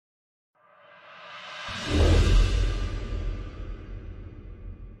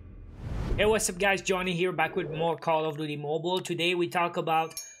Hey, what's up guys, Johnny here, back with more Call of Duty Mobile. Today we talk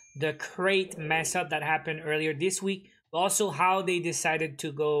about the crate mess up that happened earlier this week, but also how they decided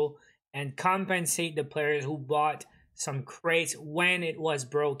to go and compensate the players who bought some crates when it was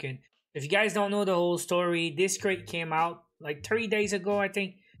broken. If you guys don't know the whole story, this crate came out like 3 days ago, I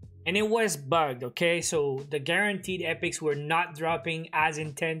think, and it was bugged, okay? So the guaranteed epics were not dropping as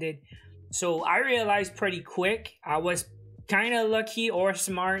intended. So I realized pretty quick, I was kind of lucky or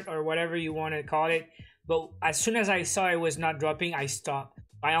smart or whatever you want to call it, but as soon as I saw it was not dropping, I stopped.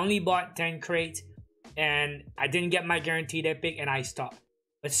 I only bought 10 crates and I didn't get my guaranteed epic and I stopped.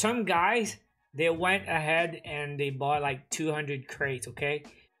 But some guys, they went ahead and they bought like 200 crates, okay?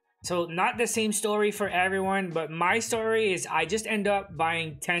 So not the same story for everyone, but my story is I just end up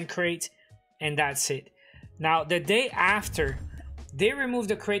buying 10 crates and that's it. Now the day after, they removed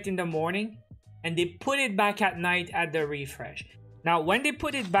the crate in the morning and they put it back at night at the refresh. Now when they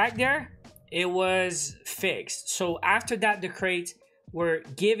put it back there, it was fixed. So after that, the crates were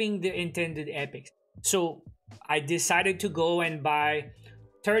giving the intended epics. So I decided to go and buy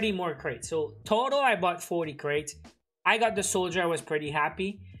 30 more crates. So total I bought 40 crates. I got the soldier, I was pretty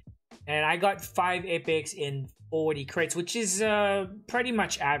happy, and I got 5 epics in 40 crates, which is pretty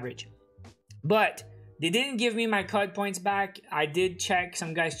much average. But they didn't give me my CoD points back. I did check,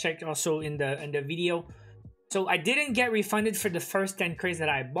 some guys checked also in the video. So I didn't get refunded for the first 10 crates that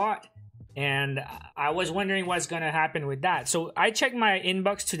I bought, and I was wondering what's gonna happen with that. So I checked my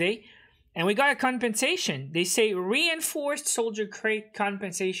inbox today and we got a compensation. They say reinforced soldier crate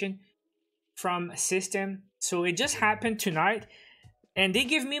compensation from system. So it just happened tonight and they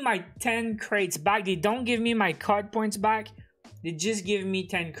give me my 10 crates back. They don't give me my CoD points back. They just give me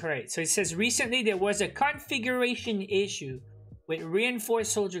 10 crates. So it says recently there was a configuration issue with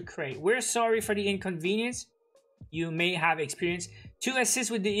reinforced soldier crate. We're sorry for the inconvenience you may have experienced. To assist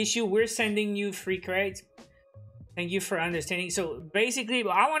with the issue, we're sending you free crates. Thank you for understanding. So basically,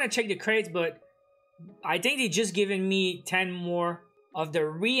 I want to check the crates, but I think they just given me 10 more of the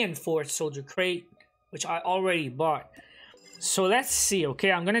reinforced soldier crate, which I already bought. So let's see.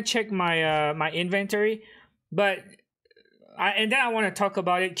 Okay, I'm gonna check my my inventory, but and then I want to talk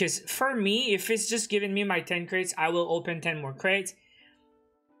about it, because for me, if it's just giving me my 10 crates, I will open 10 more crates.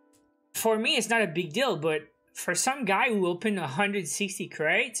 For me, it's not a big deal, but for some guy who opened 160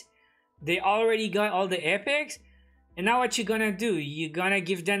 crates, they already got all the epics, and now what you gonna do? You're gonna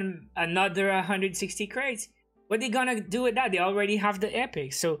give them another 160 crates? What they gonna do with that? They already have the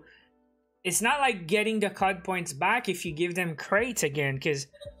epics. So it's not like getting the CoD points back if you give them crates again, because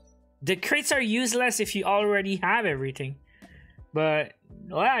the crates are useless if you already have everything. But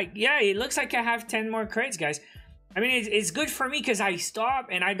like, yeah, it looks like I have 10 more crates, guys. I mean, it's good for me because I stop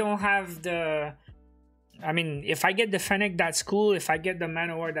and I don't have the... I mean, if I get the Fennec, that's cool. If I get the Man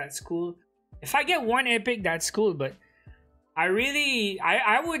of War, that's cool. If I get 1 epic, that's cool. But I really...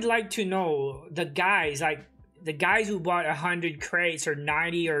 I would like to know the guys, like the guys who bought 100 crates or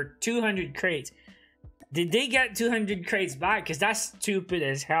 90 or 200 crates. Did they get 200 crates back? Because that's stupid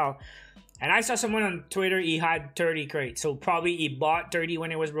as hell. And I saw someone on Twitter, he had 30 crates. So probably he bought 30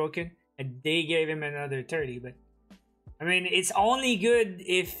 when it was broken and they gave him another 30. But I mean, it's only good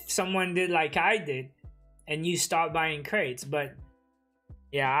if someone did like I did and you stop buying crates. But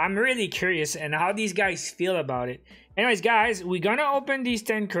yeah, I'm really curious and how these guys feel about it. Anyways, guys, we're gonna open these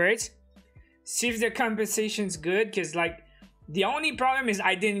 10 crates. See if the compensation's good. Because like, the only problem is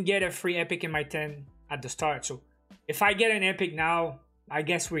I didn't get a free epic in my 10 at the start. So if I get an epic now, I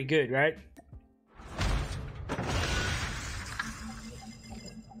guess we're good, right?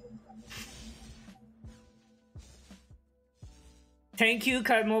 Thank you,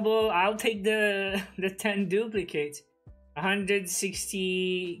 CoD Mobile. I'll take the 10 duplicates.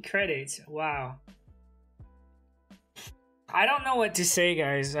 160 credits. Wow. I don't know what to say,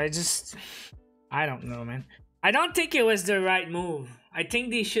 guys. I don't know, man. I don't think it was the right move. I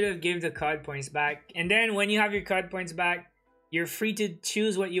think they should have given the CoD points back. And then when you have your CoD points back, you're free to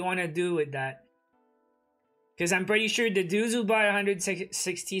choose what you want to do with that. Because I'm pretty sure the dudes who bought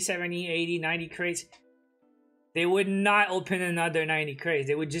 160, 70, 80, 90 crates, they would not open another 90 crates.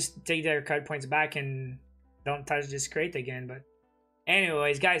 They would just take their CoD points back and don't touch this crate again. But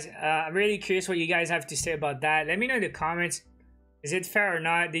anyways, guys, I'm really curious what you guys have to say about that. Let me know in the comments. Is it fair or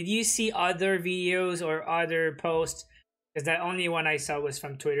not? Did you see other videos or other posts? Because the only one I saw was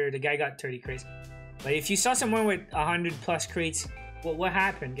from Twitter. The guy got 30 crates. But if you saw someone with 100 plus crates, what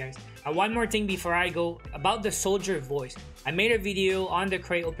happened, guys? One more thing before I go, about the soldier voice. I made a video on the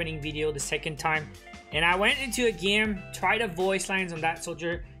crate opening video the second time, and I went into a game, tried the voice lines on that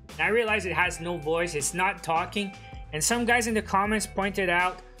soldier, and I realized it has no voice. It's not talking. And some guys in the comments pointed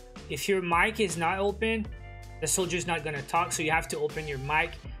out if your mic is not open, the soldier's not gonna talk, so you have to open your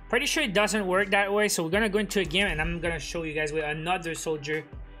mic. Pretty sure it doesn't work that way, so we're gonna go into a game and I'm gonna show you guys with another soldier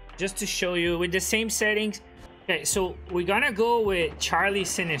just to show you with the same settings. Okay, so we're gonna go with Charlie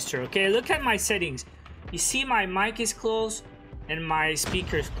Sinister. Okay, look at my settings. You see my mic is closed and my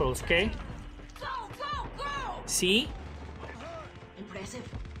speaker is closed. Okay, Go, go, go! see? Impressive.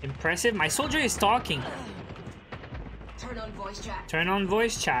 Impressive. My soldier is talking. Turn on voice chat. Turn on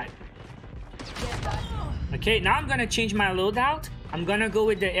voice chat. Get that. Okay, now I'm gonna change my loadout. I'm gonna go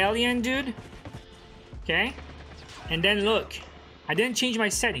with the alien dude. Okay, and then look, I didn't change my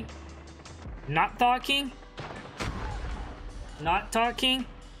setting. Not talking. Not talking.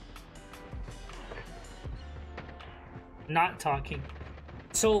 Not talking.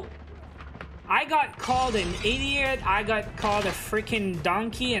 So I got called an idiot. I got called a freaking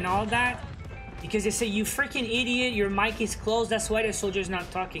donkey and all that because they say, you freaking idiot, your mic is closed, that's why the soldier's not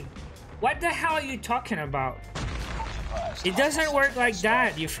talking. What the hell are you talking about? It doesn't work like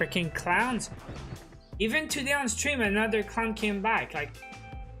that, you freaking clowns. Even today on stream, another clown came back. Like,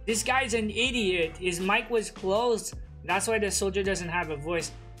 this guy's an idiot. His mic was closed. That's why the soldier doesn't have a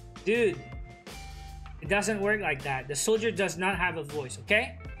voice. Dude, it doesn't work like that. The soldier does not have a voice,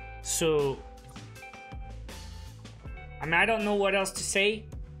 okay? So, I mean, I don't know what else to say,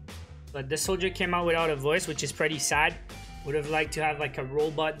 but the soldier came out without a voice, which is pretty sad. Would have liked to have like a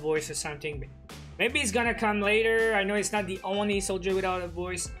robot voice or something. Maybe it's gonna come later. I know it's not the only soldier without a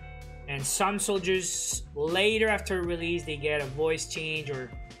voice. And some soldiers later after release, they get a voice change or...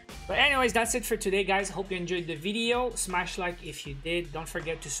 But anyways, that's it for today, guys. Hope you enjoyed the video. Smash like if you did. Don't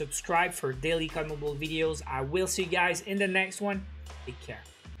forget to subscribe for daily CoD Mobile videos. I will see you guys in the next one. Take care.